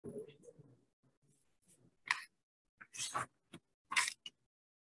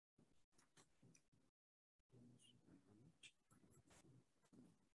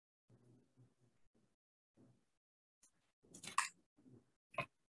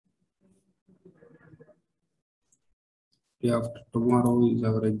Day after tomorrow is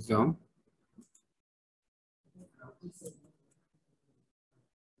our exam.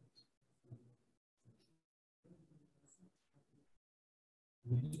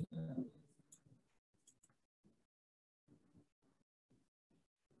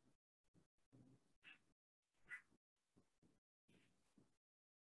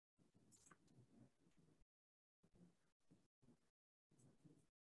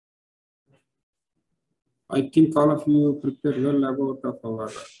 I think all of you prepared well about of our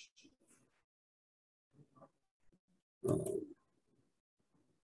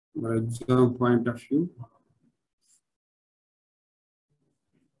exam point of view.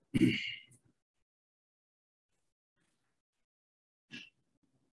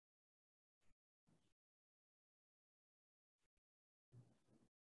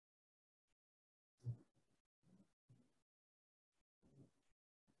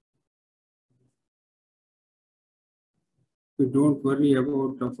 We don't worry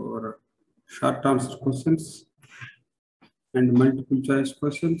about of our short answer questions and multiple choice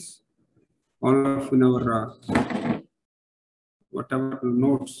questions. All of in our whatever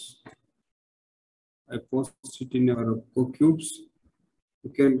notes I post it in our cubes. You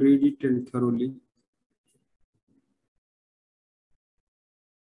can read it and thoroughly.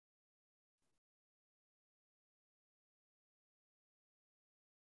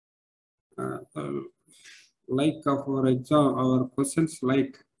 Like of our exam, our questions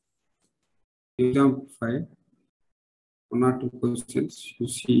like example 5, 1 or 2 questions you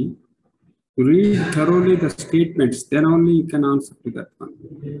see. Read thoroughly the statements, then only you can answer to that one.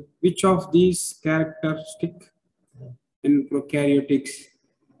 Which of these characteristics in prokaryotics?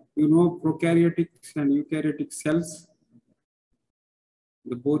 You know prokaryotics and eukaryotic cells.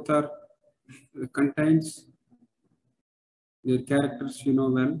 The both are contains their characters, you know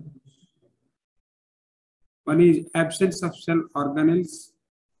well. One is absence of cell organelles.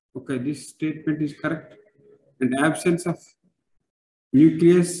 Okay, this statement is correct. And absence of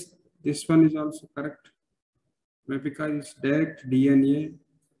nucleus, this one is also correct. Because it's direct DNA,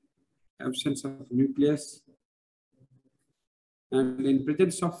 absence of nucleus. And in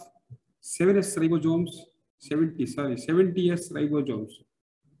presence of 7S ribosomes, 70S ribosomes.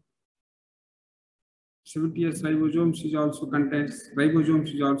 70S ribosomes is also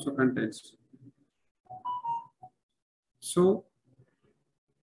contains. So,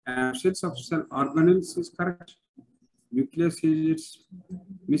 absence of cell organelles is correct. Nucleus is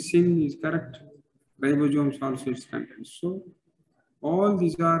missing is correct. Ribosomes also is contained. So, all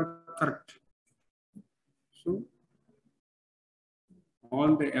these are correct. So,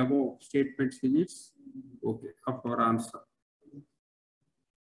 all the above statements is okay of our answer.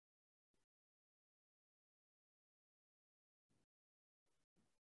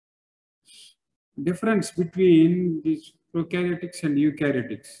 Difference between these prokaryotics and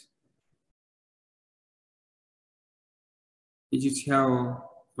eukaryotics. Is it have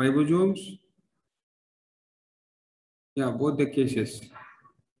ribosomes? Yeah, both the cases.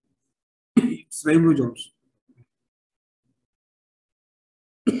 It's ribosomes.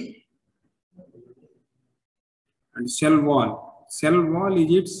 And cell wall. Cell wall is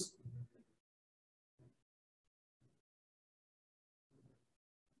its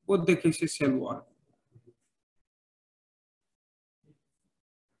both the cases cell wall.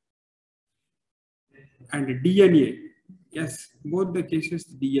 And DNA. Yes, both the cases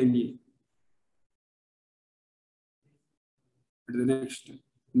DNA. And the next,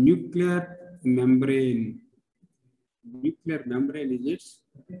 nuclear membrane. Nuclear membrane is its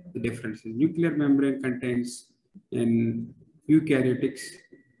the difference. Nuclear membrane contains in eukaryotics.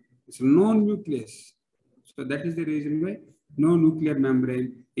 It's no nucleus. So that is the reason why no nuclear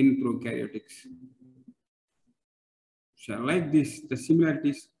membrane in prokaryotics. So like this, the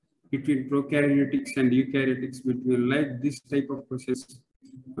similarities between prokaryotics and eukaryotics, between like this type of process,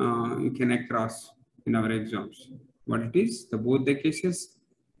 you can across in our exams. What it is, the both the cases,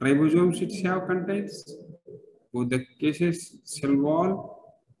 ribosomes itself contains, both the cases, cell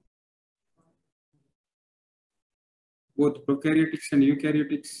wall, both prokaryotics and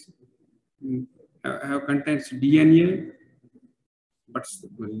eukaryotics have contains DNA, but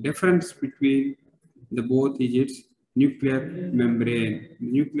the difference between the both is its nuclear membrane.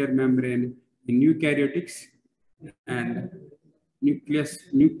 Nuclear membrane in eukaryotics and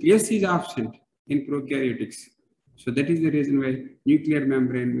nucleus is absent in prokaryotics. So that is the reason why nuclear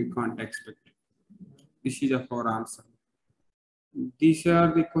membrane we can't expect. This is our answer. These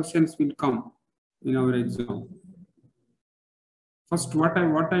are the questions will come in our exam. First, what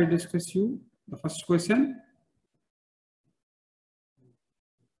I discuss you, the first question,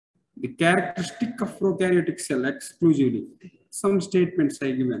 the characteristic of prokaryotic cell exclusively. Some statements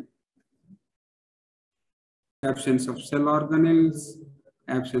I given. Absence of cell organelles,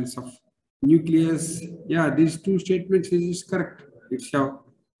 absence of nucleus. Yeah, these two statements is correct. It's how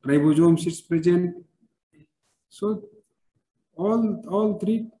ribosomes is present. So all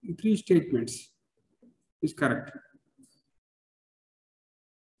three statements is correct.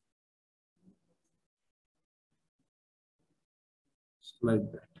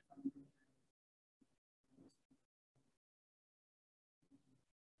 Like that.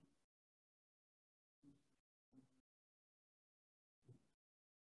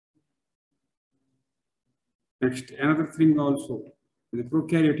 Next, another thing also, the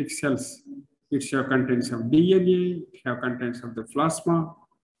prokaryotic cells, it have contents of DNA, it have contents of the plasma,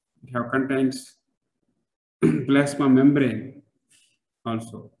 it have contents plasma membrane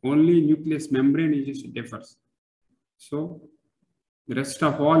also. Only nucleus membrane is differs. So the rest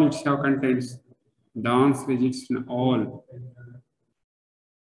of all it have contains. The answer is in all.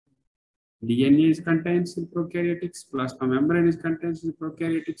 DNA is contains in prokaryotics, plasma membrane is contains in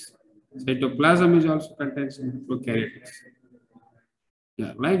prokaryotics, cytoplasm is also contains in prokaryotics.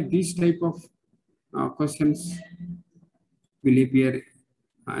 Yeah, like this type of questions will appear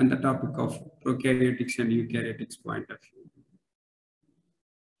on the topic of prokaryotics and eukaryotics point of view.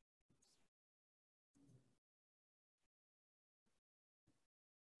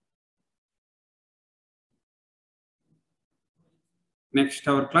 Next,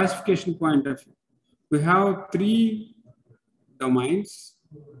 our classification point of view. We have 3 domains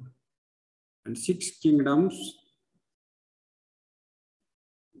and 6 kingdoms,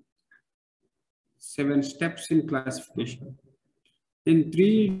 7 steps in classification. In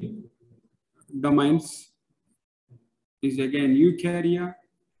 3 domains is again eukarya,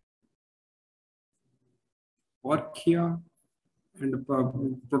 archaea, and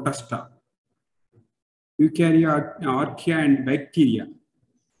protista. Eukarya, archaea, and bacteria.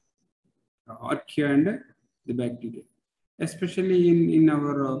 Archaea and the bacteria. Especially in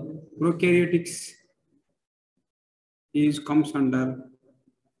our prokaryotics comes under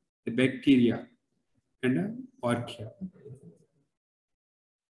the bacteria and archaea.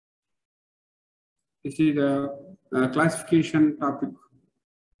 This is the classification topic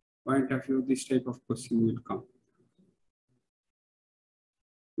point of view. This type of question will come.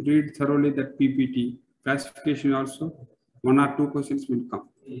 Read thoroughly that PPT. Classification also, 1 or 2 questions will come.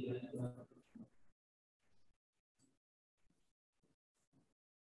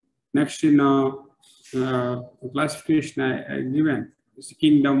 Next in classification I given is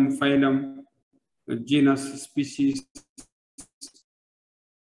kingdom, phylum, genus, species.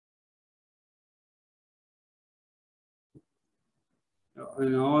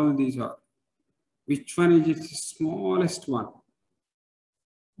 And all these are. Which one is the smallest one?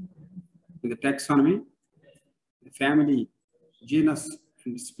 In the taxonomy, the family, genus,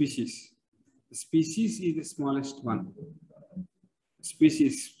 and species. The species is the smallest one.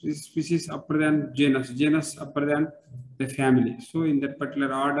 Species upper than genus upper than the family. So in that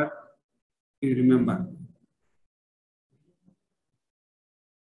particular order, you remember.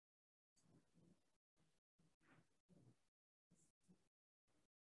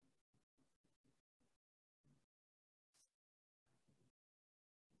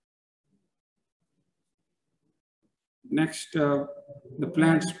 Next, the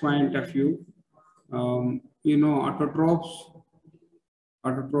plant's point of view. You know, autotrophs.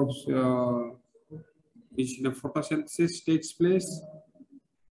 Autotrophs, which the photosynthesis takes place.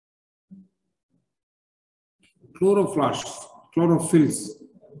 Chlorophylls,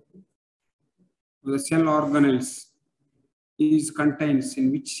 the cell organelles is contains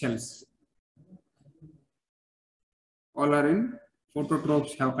in which cells? All are in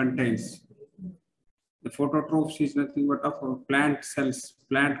phototrophs have contains. The phototrophs is nothing but of plant cells,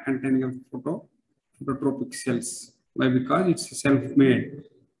 plant containing of phototrophic cells. Why? Because it's self-made.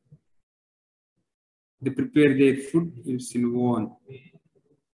 They prepare their food in own.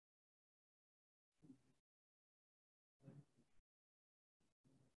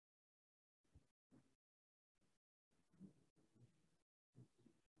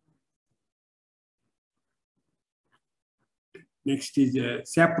 Next is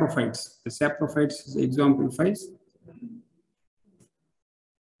saprophytes. The saprophytes is exemplifies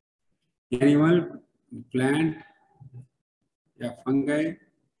animal, plant, fungi,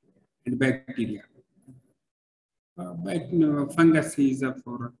 and bacteria. Fungus is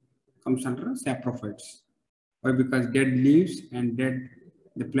comes under saprophytes. Why? Because dead leaves and dead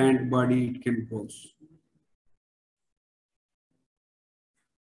the plant body it can grow.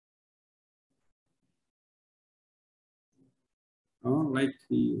 Like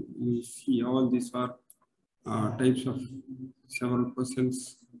you see, all these are types of several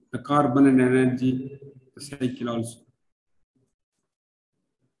questions. The carbon and energy cycle also.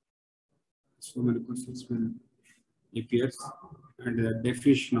 So many questions will appears. And the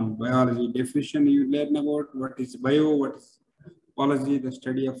definition of biology. Definition you learn about what is bio, what is biology, the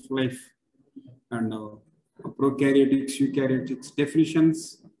study of life, and prokaryotics, eukaryotics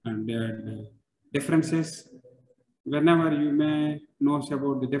definitions and differences. Whenever you may know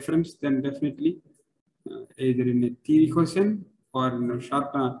about the difference, then definitely either in a theory question or in a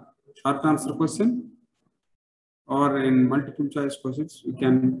short answer question or in multiple choice questions, you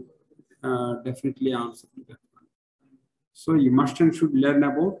can definitely answer to that. So you must and should learn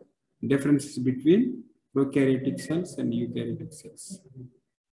about differences between prokaryotic cells and eukaryotic cells.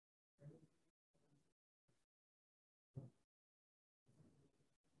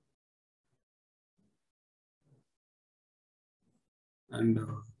 And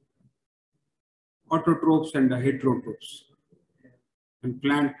autotrophs and heterotrophs. In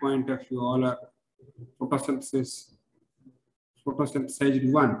plant point of view, all are photosynthesis.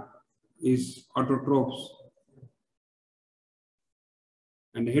 Photosynthesized one is autotrophs,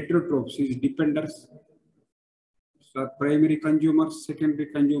 and heterotrophs is dependents. So primary consumers, secondary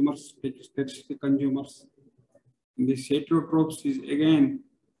consumers, tertiary consumers. And this heterotrophs is again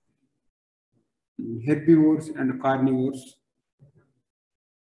herbivores and carnivores.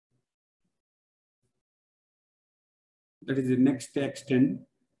 That is the next extent,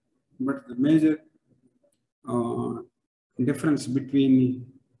 but the major difference between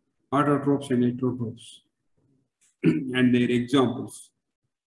autotrophs and heterotrophs and their examples.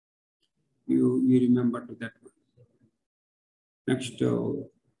 You remember to that one. Next,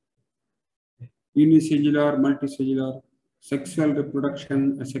 unicellular, multicellular, sexual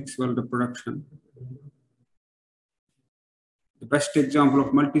reproduction, asexual reproduction. The best example of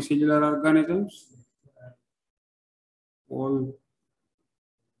multicellular organisms, all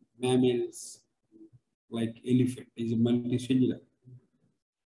mammals like elephant is multicellular.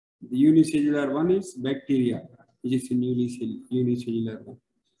 The unicellular one is bacteria, which is in unicellular one.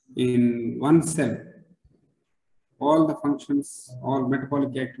 In one cell, all the functions, all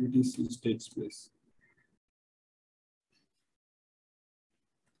metabolic activities takes place.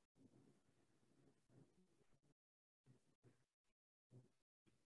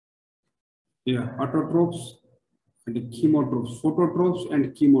 Yeah, autotrophs and chemotrophs, phototrophs and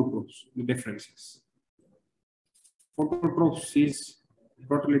chemotrophs, the differences. Phototrophs is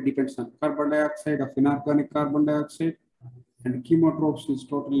totally depends on carbon dioxide of inorganic carbon dioxide, and chemotrophs is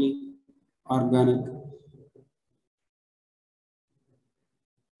totally organic.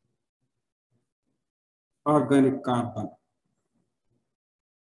 Organic carbon.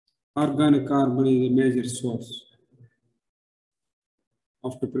 Organic carbon is a major source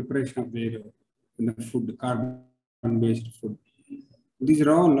of the preparation of the food, carbon-based food. These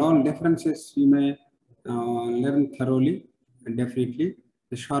are all differences you may learn thoroughly, and definitely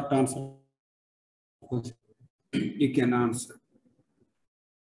the short answer you can answer.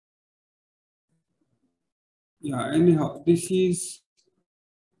 Yeah, anyhow, this is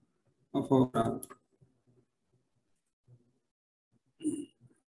of our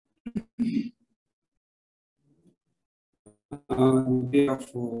way of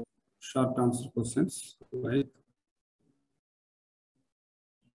short answer questions, right?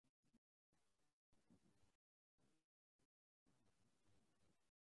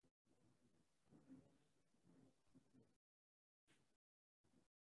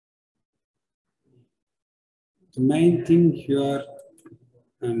 The main thing here,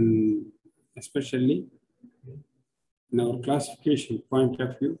 and especially in our classification point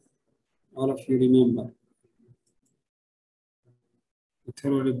of view, all of you remember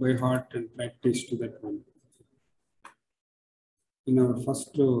thoroughly by heart and practice to that one. In our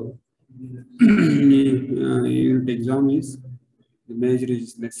first unit exam is the major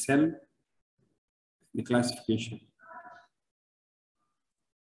is the cell, the classification.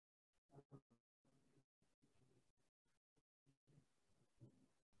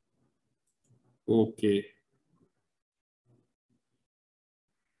 Okay.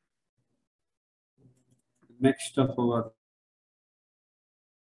 Next of our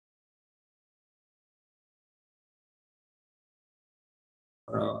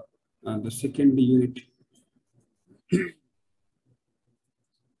the second unit.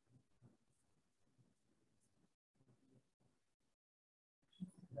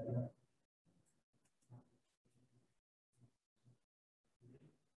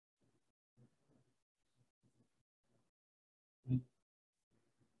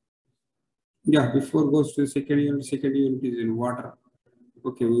 Yeah, before goes to second unit is in water.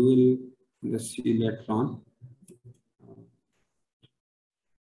 Okay, we will just see later on.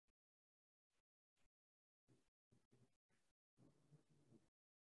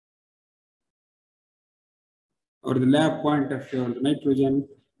 Or the lab point of your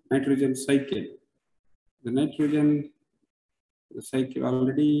nitrogen cycle. The nitrogen cycle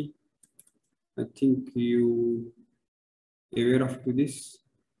already, I think you aware of to this.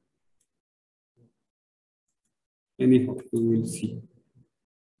 Anyhow, we will see.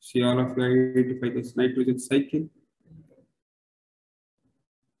 See all of you identify this nitrogen cycle.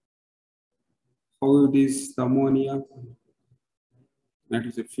 How it is the ammonia,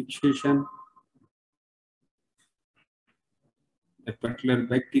 nitrogen fixation, a particular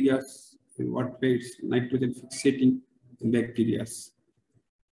bacteria, in what way it's nitrogen fixating bacteria.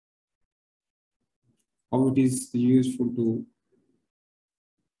 How it is useful to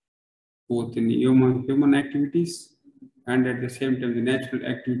both in human activities and at the same time the natural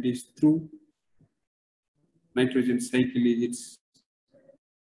activities through nitrogen cycle is its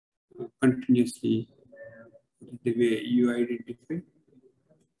continuously the way you identify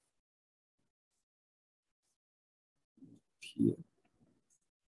here.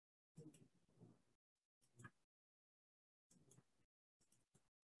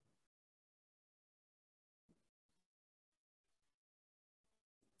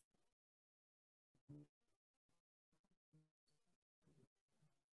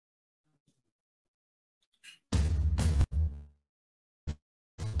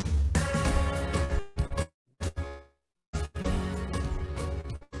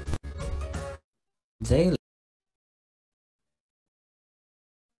 Daily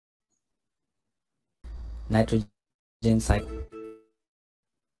nitrogen cycle.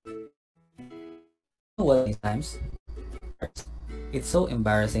 What many times it's so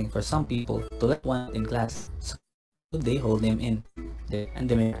embarrassing for some people to let one in class, so they hold him in there and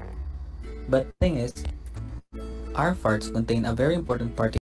the mirror. But the thing is, our farts contain a very important particle